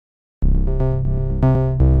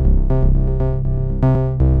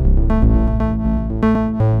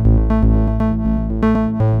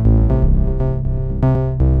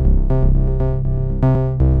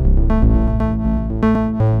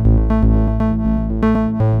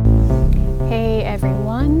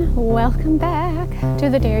Welcome back to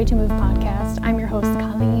the Dare You to Move podcast. I'm your host,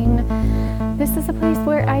 Colleen. This is a place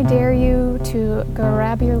where I dare you to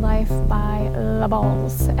grab your life by the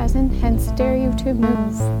balls, as in hence dare you to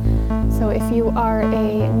move. So if you are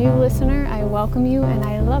a new listener, I welcome you and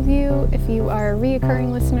I love you. If you are a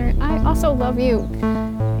reoccurring listener, I also love you.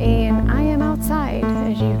 And I am outside,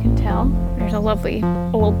 as you can tell. There's a lovely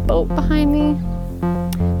old boat behind me.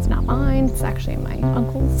 It's not mine, it's actually my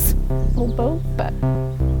uncle's old boat, but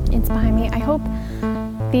it's behind me. I hope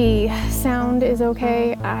the sound is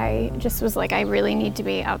okay. I just was like, I really need to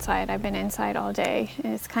be outside. I've been inside all day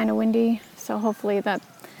and it's kind of windy, so hopefully that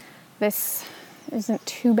this isn't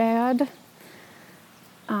too bad.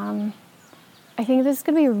 I think this is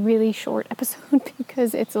going to be a really short episode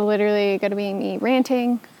because it's literally going to be me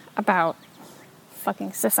ranting about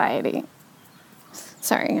fucking society.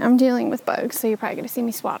 Sorry, I'm dealing with bugs, so you're probably going to see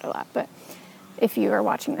me swat a lot, but if you are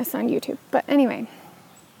watching this on YouTube. But anyway,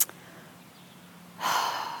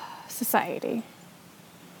 society.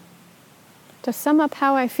 To sum up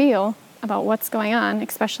how I feel about what's going on,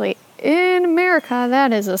 especially in America,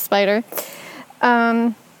 that is a spider.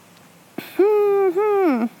 Hi,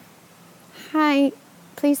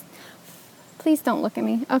 please don't look at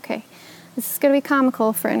me. Okay, this is going to be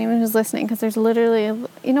comical for anyone who's listening, because there's literally,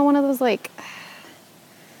 one of those like,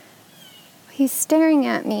 he's staring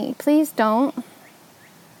at me. Please don't.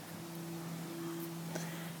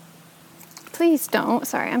 Please don't.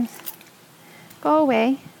 Sorry, go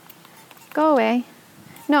away. Go away.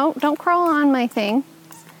 No, don't crawl on my thing.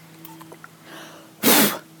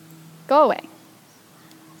 Go away.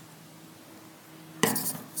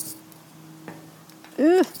 Ugh,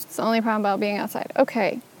 it's the only problem about being outside.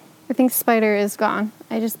 Okay, I think spider is gone.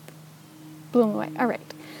 I just blew him away. All right.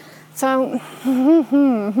 So,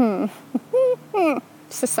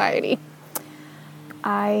 society.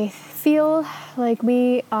 I feel like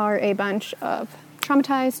we are a bunch of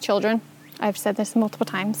traumatized children. I've said this multiple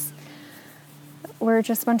times. We're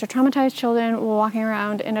just a bunch of traumatized children walking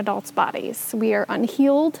around in adults' bodies. We are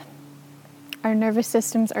unhealed. Our nervous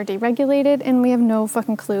systems are deregulated, and we have no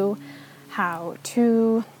fucking clue how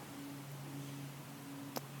to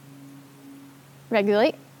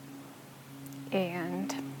regulate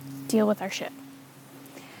and deal with our shit.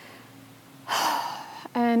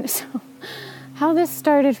 And so how this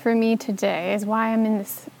started for me today is why I'm in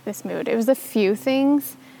this mood. It was a few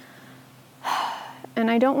things, and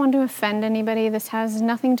I don't want to offend anybody. This has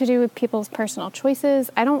nothing to do with people's personal choices.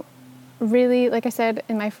 I don't really, like I said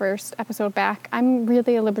in my first episode back, I'm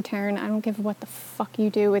really a libertarian. I don't give what the fuck you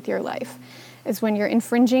do with your life. It's when you're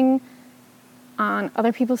infringing on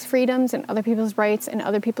other people's freedoms and other people's rights and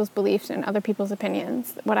other people's beliefs and other people's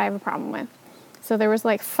opinions, what I have a problem with. So there was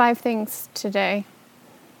like 5 things today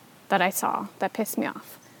that I saw that pissed me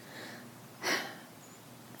off.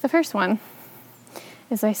 The first one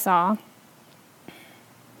is I saw,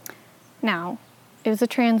 now, it was a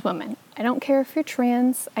trans woman. I don't care if you're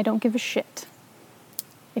trans, I don't give a shit.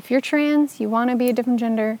 If you're trans, you want to be a different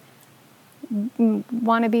gender,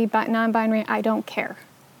 want to be non-binary, I don't care.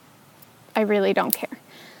 I really don't care.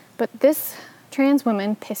 But this trans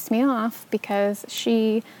woman pissed me off because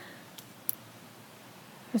she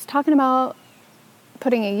was talking about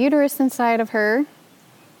putting a uterus inside of her.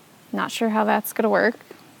 Not sure how that's going to work.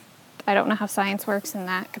 I don't know how science works in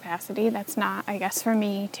that capacity. That's not, I guess, for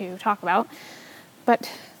me to talk about. But,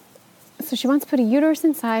 so she wants to put a uterus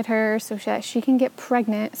inside her so that she can get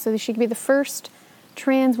pregnant, so that she can be the first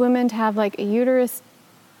trans woman to have, like, a uterus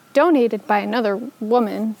donated by another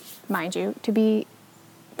woman, mind you, to be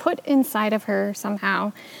put inside of her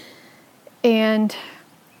somehow, and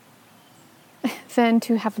then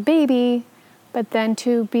to have a baby, but then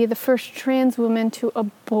to be the first trans woman to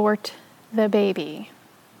abort the baby.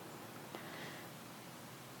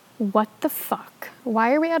 What the fuck?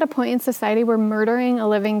 Why are we at a point in society where murdering a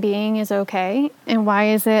living being is okay? And why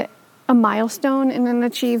is it a milestone and an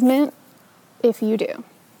achievement if you do?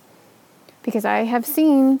 Because I have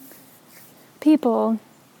seen people,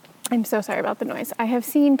 I'm so sorry about the noise. I have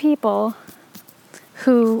seen people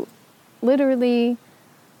who literally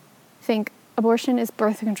think abortion is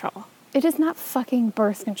birth control. It is not fucking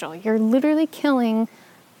birth control. You're literally killing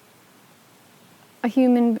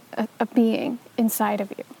a being inside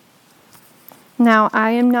of you. Now,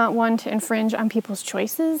 I am not one to infringe on people's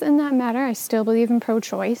choices in that matter. I still believe in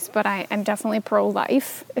pro-choice, but I am definitely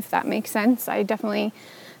pro-life, if that makes sense. I definitely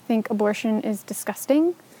think abortion is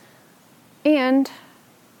disgusting. And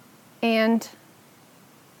I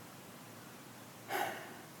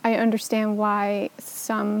understand why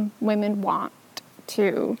some women want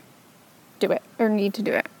to do it or need to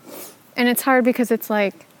do it. And it's hard because it's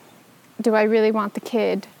like, do I really want the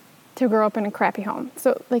kid to grow up in a crappy home.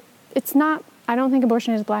 So, like, it's not, I don't think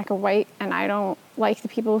abortion is black or white, and I don't like the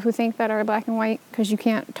people who think that are black and white, because you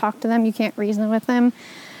can't talk to them, you can't reason with them,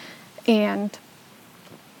 and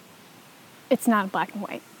it's not black and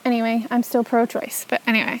white. Anyway, I'm still pro-choice, but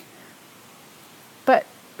anyway. But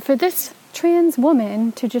for this trans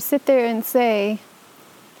woman to just sit there and say,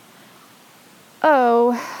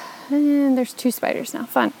 oh, and there's 2 spiders now,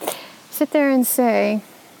 fun. Sit there and say,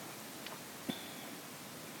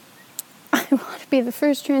 I want to be the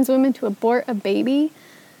first trans woman to abort a baby.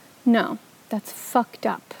 No, that's fucked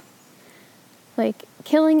up. Like,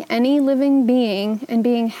 killing any living being and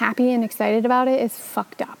being happy and excited about it is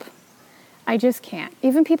fucked up. I just can't.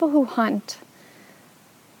 Even people who hunt,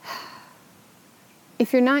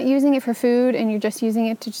 if you're not using it for food and you're just using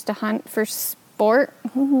it to hunt for sport,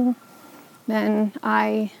 then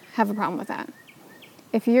I have a problem with that.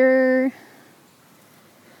 If you're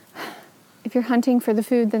hunting for the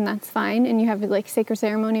food, then that's fine, and you have like sacred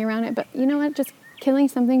ceremony around it. But you know what? Just killing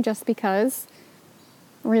something just because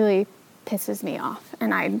really pisses me off,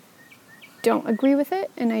 and I don't agree with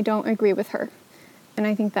it, and I don't agree with her. And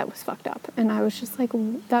I think that was fucked up. And I was just like,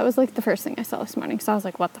 that was like the first thing I saw this morning. So I was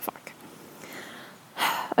like, what the fuck?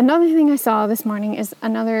 Another thing I saw this morning is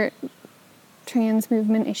another trans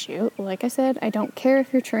movement issue. Like I said, I don't care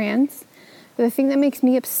if you're trans. But the thing that makes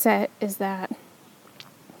me upset is that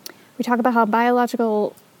we talk about how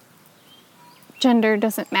biological gender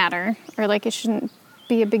doesn't matter, or like it shouldn't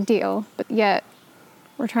be a big deal, but yet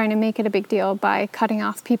we're trying to make it a big deal by cutting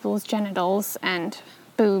off people's genitals and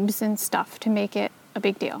boobs and stuff to make it a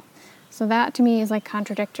big deal. So that to me is like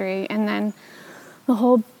contradictory. And then the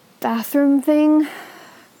whole bathroom thing,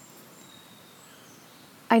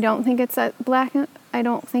 I don't think it's black and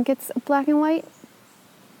white.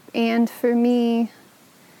 And for me,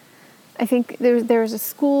 I think there was a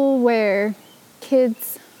school where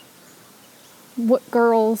kids,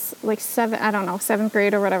 girls, like 7th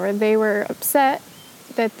grade or whatever, they were upset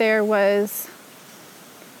that there was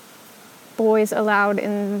boys allowed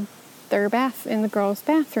in the girls'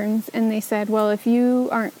 bathrooms, and they said, well, if you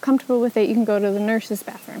aren't comfortable with it, you can go to the nurse's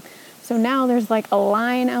bathroom. So now there's like a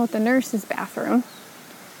line out the nurse's bathroom,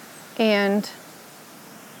 and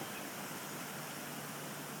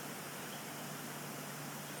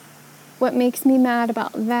what makes me mad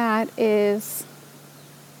about that is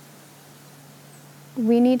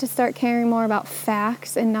we need to start caring more about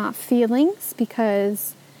facts and not feelings,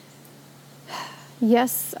 because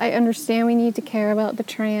yes, I understand we need to care about the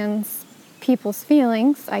trans people's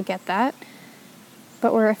feelings. I get that.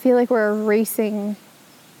 But I feel like we're erasing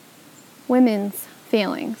women's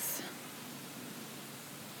feelings.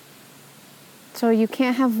 So you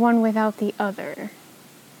can't have one without the other.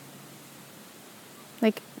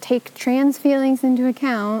 Like, take trans feelings into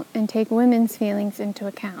account and take women's feelings into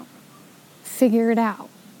account. Figure it out.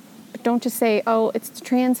 But don't just say, oh, it's the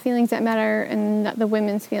trans feelings that matter and the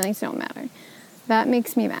women's feelings don't matter. That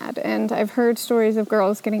makes me mad. And I've heard stories of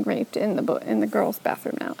girls getting raped in the girls'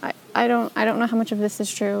 bathroom now. I don't know how much of this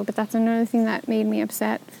is true, but that's another thing that made me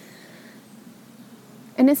upset.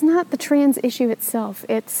 And it's not the trans issue itself.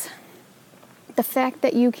 It's the fact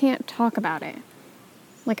that you can't talk about it.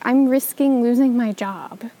 Like, I'm risking losing my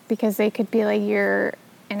job because they could be like, you're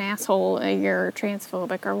an asshole, or you're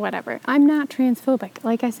transphobic or whatever. I'm not transphobic.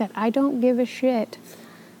 Like I said, I don't give a shit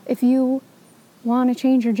if you want to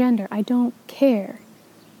change your gender. I don't care.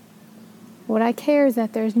 What I care is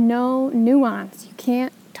that there's no nuance. You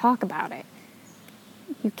can't talk about it.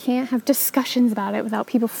 You can't have discussions about it without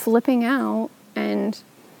people flipping out, and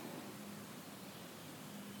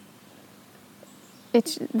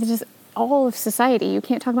it's just all of society. You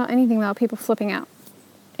can't talk about anything without people flipping out.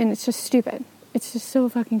 And it's just stupid. It's just so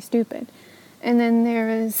fucking stupid. And then there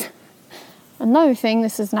is another thing.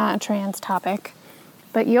 This is not a trans topic,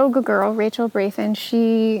 but yoga girl, Rachel Brathen,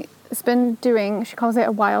 she calls it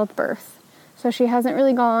a wild birth. So she hasn't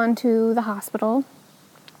really gone to the hospital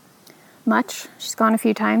much. She's gone a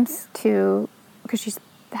few times because she's just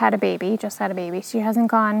had a baby. She hasn't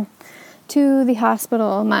gone to the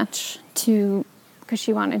hospital much because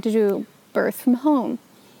she wanted to do birth from home.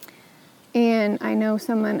 And I know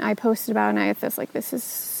I posted about it, and I was like, this is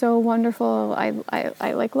so wonderful. I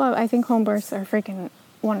think home births are freaking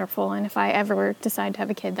wonderful. And if I ever decide to have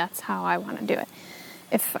a kid, that's how I want to do it,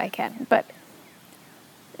 if I can.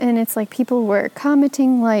 And it's like people were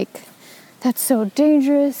commenting like, that's so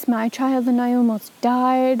dangerous. My child and I almost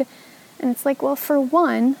died. And it's like, well, for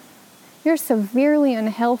one, you're severely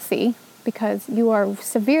unhealthy because you are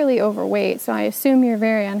severely overweight. So I assume you're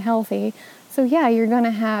very unhealthy. So yeah, you're going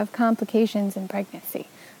to have complications in pregnancy.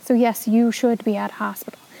 So yes, you should be at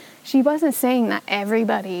hospital. She wasn't saying that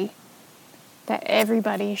everybody that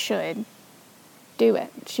everybody should do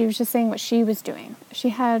it. She was just saying what she was doing. She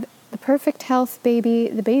had the perfect health baby.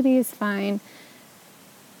 The baby is fine.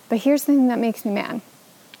 But here's the thing that makes me mad,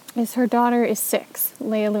 is her daughter is 6,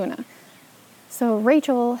 Leia Luna. So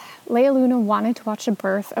Leia Luna wanted to watch the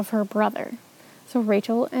birth of her brother. So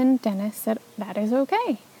Rachel and Dennis said, that is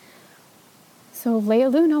okay. So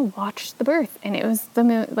Leia Luna watched the birth, and it was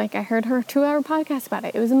I heard her 2-hour podcast about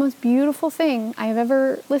it. It was the most beautiful thing I have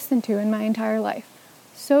ever listened to in my entire life.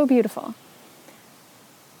 So beautiful.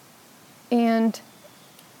 And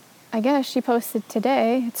I guess she posted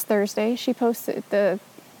today, it's Thursday, she posted the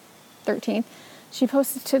 13th, she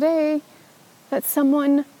posted today that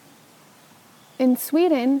someone in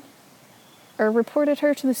Sweden, or reported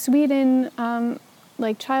her to the Sweden,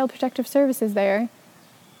 Child Protective Services there,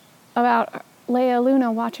 about Leia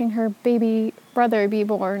Luna watching her baby brother be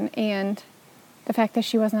born, and the fact that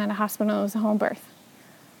she wasn't at a hospital, it was a home birth.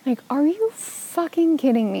 Like, are you fucking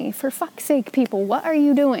kidding me? For fuck's sake, people, what are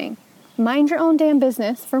you doing? Mind your own damn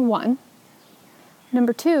business, for one.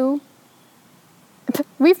 Number 2,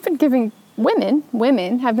 we've been giving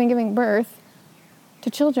women have been giving birth to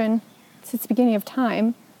children since the beginning of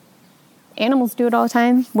time. Animals do it all the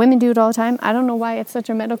time. Women do it all the time. I don't know why it's such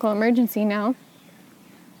a medical emergency now.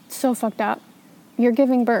 It's so fucked up. You're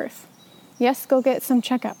giving birth. Yes, go get some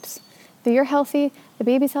checkups. If you're healthy, the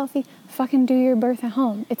baby's healthy, fucking do your birth at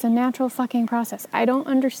home. It's a natural fucking process. I don't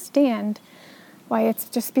understand why it's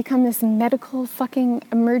just become this medical fucking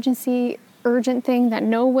emergency urgent thing that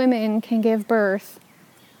no women can give birth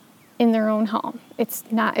in their own home. It's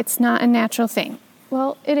not a natural thing.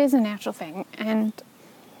 Well, it is a natural thing, and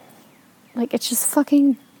it's just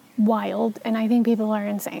fucking wild, and I think people are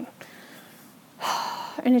insane.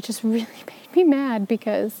 And it just really made me mad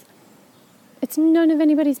because it's none of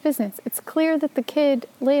anybody's business. It's clear that the kid,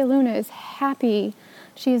 Leia Luna, is happy.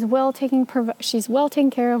 She's well taken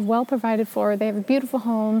care of, well provided for. They have a beautiful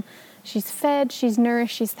home. She's fed, she's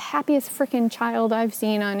nourished. She's the happiest freaking child I've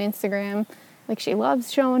seen on Instagram. She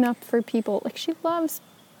loves showing up for people.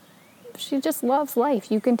 She just loves life.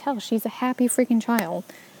 You can tell she's a happy freaking child.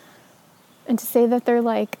 And to say that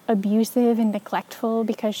they're abusive and neglectful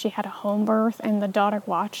because she had a home birth and the daughter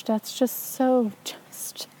watched, that's just so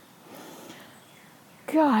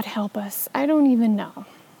God help us. I don't even know.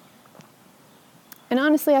 And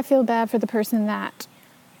honestly, I feel bad for the person that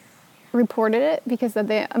reported it, because of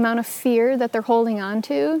the amount of fear that they're holding on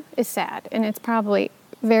to is sad. And it's probably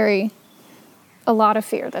a lot of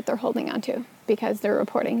fear that they're holding on to because they're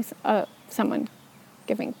reporting someone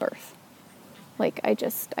giving birth. I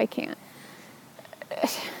can't.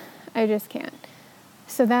 I just can't.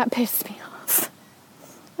 So that pissed me off.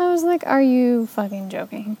 I was like, are you fucking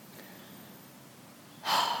joking?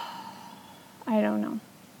 I don't know.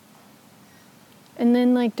 And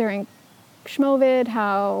then during Schmovid,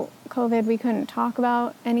 how COVID, we couldn't talk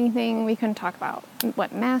about anything. We couldn't talk about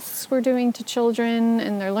what masks were doing to children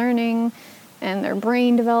and their learning and their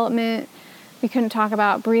brain development. We couldn't talk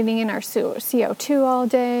about breathing in our CO2 all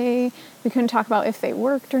day. We couldn't talk about if they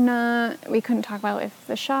worked or not. We couldn't talk about if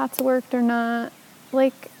the shots worked or not.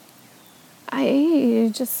 I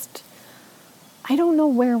don't know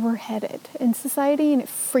where we're headed in society, and it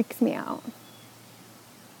freaks me out.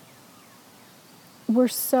 We're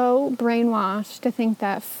so brainwashed to think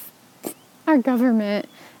that our government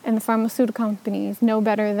and the pharmaceutical companies know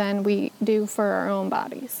better than we do for our own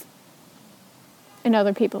bodies and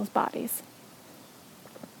other people's bodies.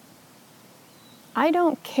 I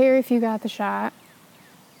don't care if you got the shot.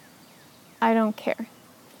 I don't care.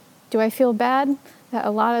 Do I feel bad that a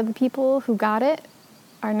lot of the people who got it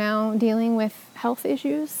are now dealing with health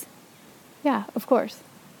issues? Yeah, of course.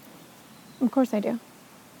 Of course I do.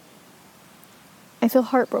 I feel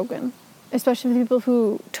heartbroken, especially the people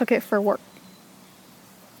who took it for work.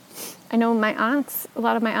 I know a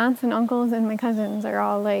lot of my aunts and uncles and my cousins are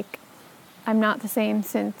all I'm not the same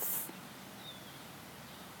since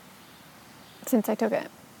I took it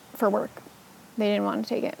for work. They didn't want to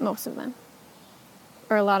take it, most of them.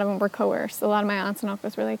 Or a lot of them were coerced. A lot of my aunts and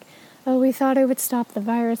uncles were oh, we thought it would stop the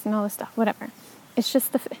virus and all this stuff, whatever. It's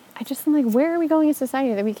just I'm where are we going in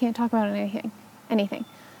society that we can't talk about anything?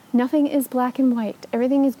 Nothing is black and white.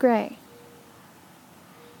 Everything is gray.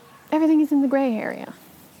 Everything is in the gray area.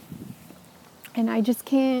 And I just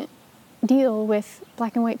can't deal with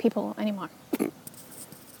black and white people anymore.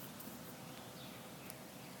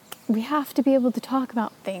 We have to be able to talk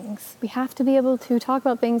about things. We have to be able to talk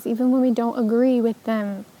about things even when we don't agree with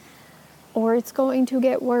them, or it's going to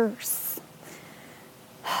get worse.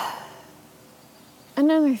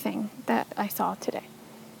 Another thing that I saw today,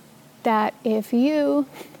 that if you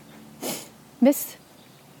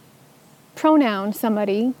pronoun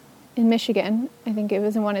somebody in Michigan, I think it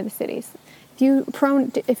was in one of the cities, if you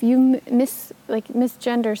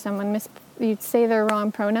misgender someone, you say their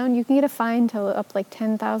wrong pronoun, you can get a fine to up like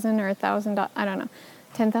 $10,000 or $1,000, I don't know,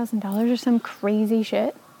 $10,000 or some crazy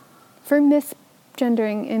shit for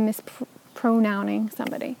misgendering and mispronouncing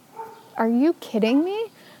somebody. Are you kidding me?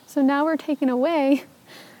 So now we're taking away,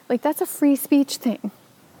 like, that's a free speech thing.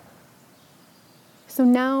 So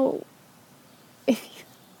now,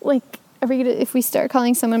 if we start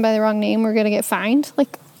calling someone by the wrong name, we're gonna get fined?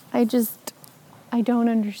 Like, I don't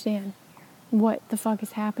understand what the fuck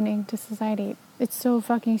is happening to society. It's so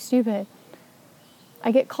fucking stupid.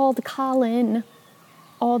 I get called Colin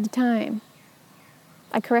all the time.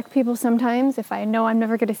 I correct people sometimes. If I know I'm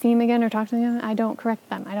never going to see them again or talk to them, I don't correct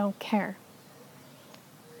them. I don't care.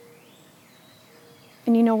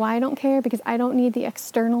 And you know why I don't care? Because I don't need the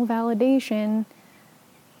external validation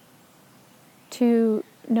to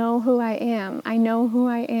know who I am. I know who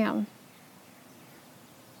I am.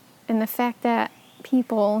 And the fact that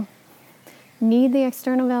people need the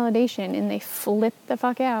external validation and they flip the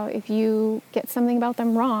fuck out if you get something about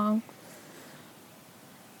them wrong,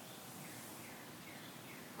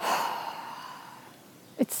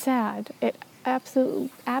 it's sad. It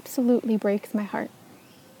absolutely breaks my heart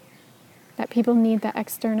that people need that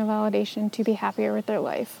external validation to be happier with their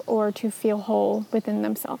life or to feel whole within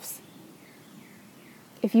themselves.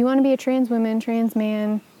 If you want to be a trans woman, trans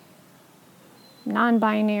man,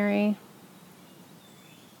 non-binary,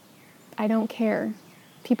 I don't care.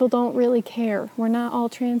 People don't really care. We're not all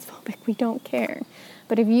transphobic. We don't care.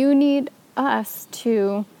 But if you need us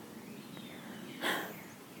to,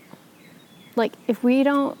 like, if we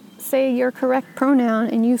don't say your correct pronoun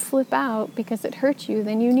and you flip out because it hurts you,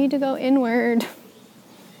 then you need to go inward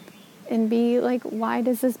and be like, why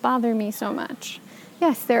does this bother me so much?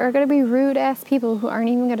 Yes, there are going to be rude ass people who aren't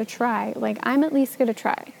even going to try. Like, I'm at least going to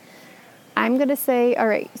try. I'm going to say, all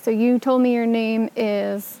right, so you told me your name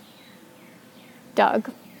is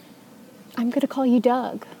Doug. I'm going to call you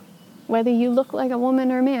Doug. Whether you look like a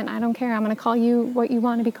woman or a man, I don't care. I'm going to call you what you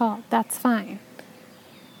want to be called. That's fine.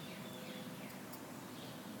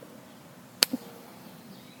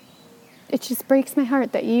 It just breaks my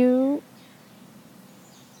heart that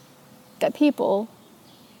people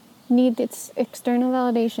need its external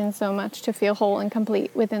validation so much to feel whole and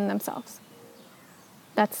complete within themselves.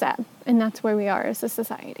 That's sad. And that's where we are as a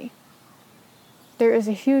society. There is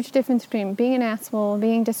a huge difference between being an asshole,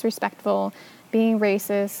 being disrespectful, being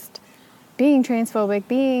racist, being transphobic,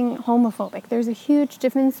 being homophobic. There's a huge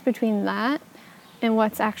difference between that and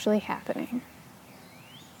what's actually happening.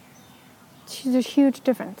 There's a huge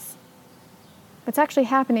difference. What's actually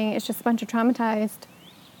happening is just a bunch of traumatized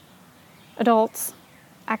adults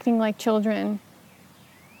acting like children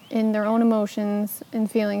in their own emotions and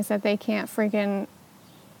feelings that they can't freaking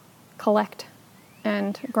collect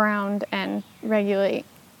and ground and regulate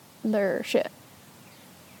their shit.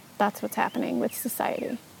 That's what's happening with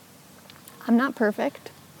society. I'm not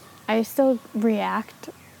perfect. I still react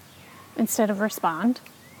instead of respond.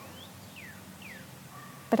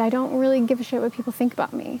 But I don't really give a shit what people think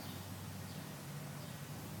about me.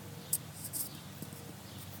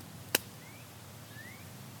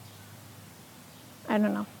 I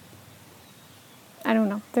don't know.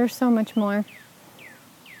 There's so much more.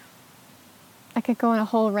 I could go on a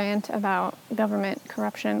whole rant about government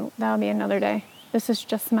corruption. That'll be another day. This is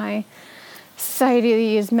just my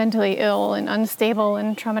society is mentally ill and unstable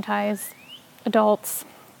and traumatized adults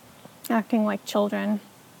acting like children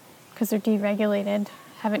because they're deregulated,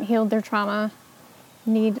 haven't healed their trauma,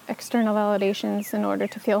 need external validations in order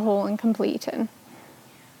to feel whole and complete and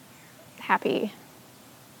happy.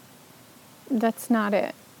 That's not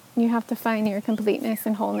it. You have to find your completeness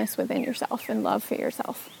and wholeness within yourself and love for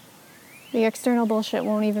yourself. The external bullshit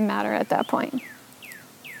won't even matter at that point.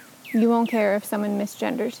 You won't care if someone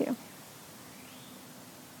misgenders you.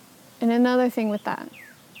 And another thing with that,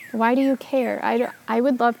 why do you care? I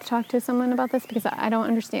would love to talk to someone about this because I don't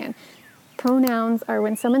understand. Pronouns are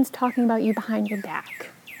when someone's talking about you behind your back.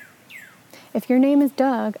 If your name is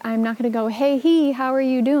Doug, I'm not going to go, hey, he, how are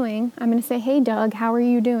you doing? I'm going to say, hey, Doug, how are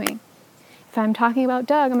you doing? If I'm talking about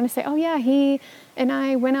Doug, I'm going to say, oh yeah, he and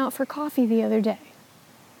I went out for coffee the other day.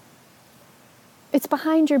 It's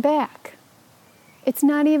behind your back. It's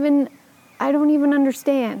not even, I don't even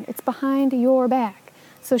understand. It's behind your back.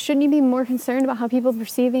 So shouldn't you be more concerned about how people are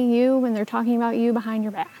perceiving you when they're talking about you behind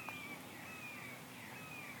your back?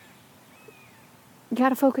 You got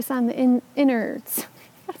to focus on the innards.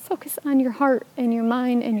 You got to focus on your heart and your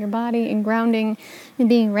mind and your body and grounding and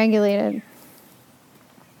being regulated.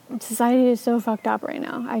 Society is so fucked up right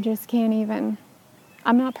now. I just can't even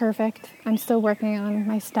I'm not perfect. I'm still working on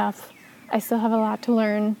my stuff. I still have a lot to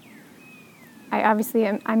learn.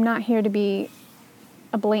 I'm not here to be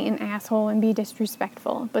a blatant asshole and be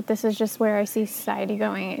disrespectful, but this is just where I see society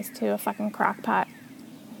going, is to a fucking crockpot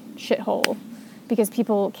shithole, because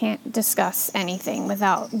people can't discuss anything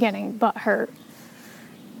without getting butt hurt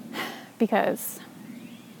because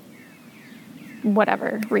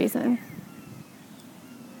whatever reason.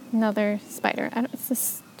 Another spider.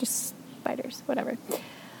 It's just spiders, whatever.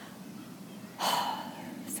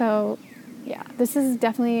 So, yeah, this is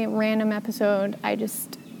definitely a random episode. I've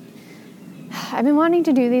been wanting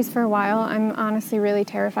to do these for a while. I'm honestly really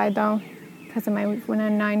terrified, though, because of when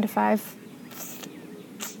I'm 9 to 5.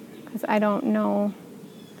 Because I don't know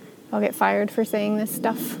if I'll get fired for saying this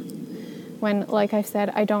stuff. When, like I said,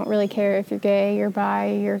 I don't really care if you're gay, you're bi,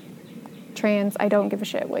 you're trans. I don't give a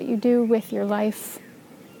shit what you do with your life.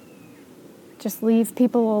 Just leave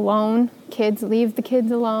people alone. Kids, leave the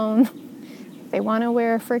kids alone. If they want to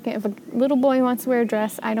wear if a little boy wants to wear a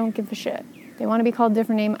dress, I don't give a shit. If they want to be called a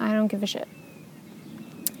different name, I don't give a shit.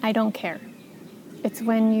 I don't care. It's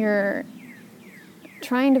when you're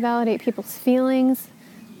trying to validate people's feelings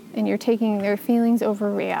and you're taking their feelings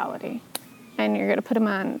over reality. And you're going to put them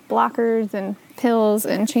on blockers and pills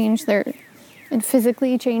and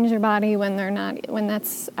physically change their body when they're not,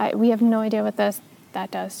 we have no idea what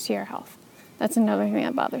that does to your health. That's another thing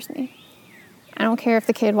that bothers me. I don't care if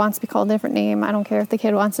the kid wants to be called a different name. I don't care if the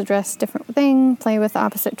kid wants to dress a different thing, play with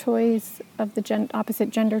opposite toys,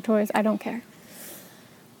 opposite gender toys. I don't care.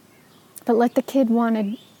 But let the kid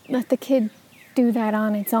do that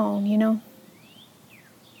on its own, you know?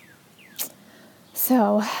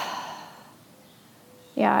 So,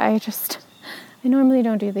 yeah, I normally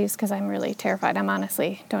don't do these because I'm really terrified. I'm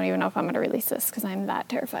honestly don't even know if I'm going to release this because I'm that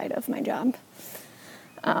terrified of my job.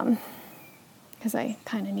 Because I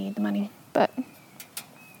kind of need the money. But,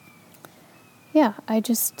 yeah, I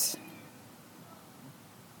don't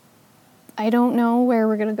know where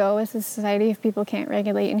we're going to go as a society if people can't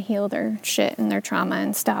regulate and heal their shit and their trauma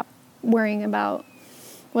and stop worrying about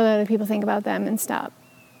what other people think about them and stop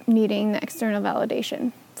needing the external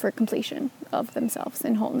validation for completion of themselves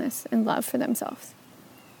and wholeness and love for themselves.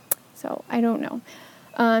 So, I don't know.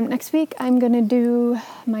 Next week, I'm going to do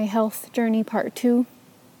my health journey part 2.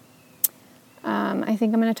 I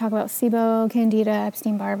think I'm going to talk about SIBO, Candida,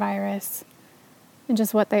 Epstein-Barr virus, and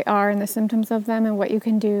just what they are and the symptoms of them and what you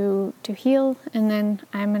can do to heal. And then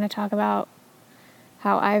I'm going to talk about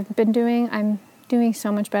how I've been doing. I'm doing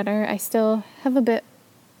so much better. I still have a bit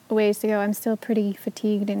ways to go. I'm still pretty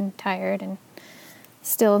fatigued and tired and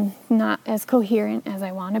still not as coherent as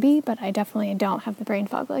I want to be, but I definitely don't have the brain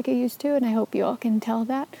fog like I used to, and I hope you all can tell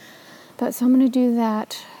that. But so I'm going to do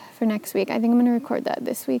that for next week. I think I'm going to record that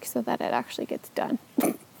this week so that it actually gets done.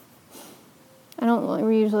 I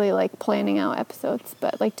don't usually like planning out episodes,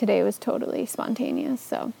 but like today was totally spontaneous,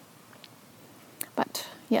 so. But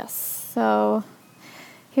yes, so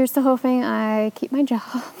here's to hoping I keep my job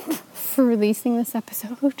for releasing this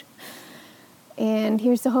episode. And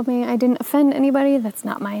here's to hoping I didn't offend anybody. That's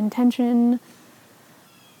not my intention.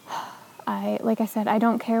 Like I said, I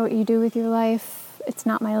don't care what you do with your life. It's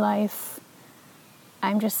not my life.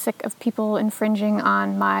 I'm just sick of people infringing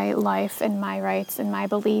on my life and my rights and my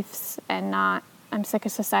beliefs, and I'm sick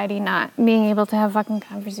of society not being able to have fucking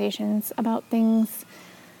conversations about things.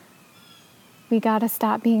 We gotta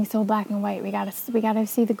stop being so black and white. We gotta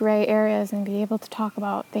see the gray areas and be able to talk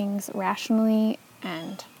about things rationally,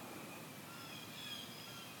 and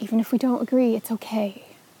even if we don't agree, it's okay.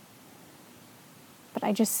 But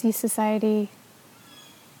I just see society,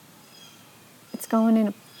 it's going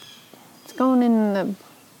in the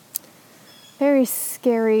very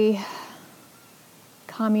scary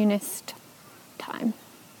communist time,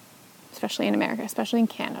 especially in America, especially in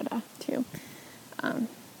Canada too.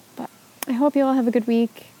 But I hope you all have a good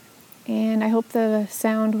week, and I hope the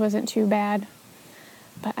sound wasn't too bad.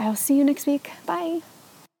 But I'll see you next week. Bye.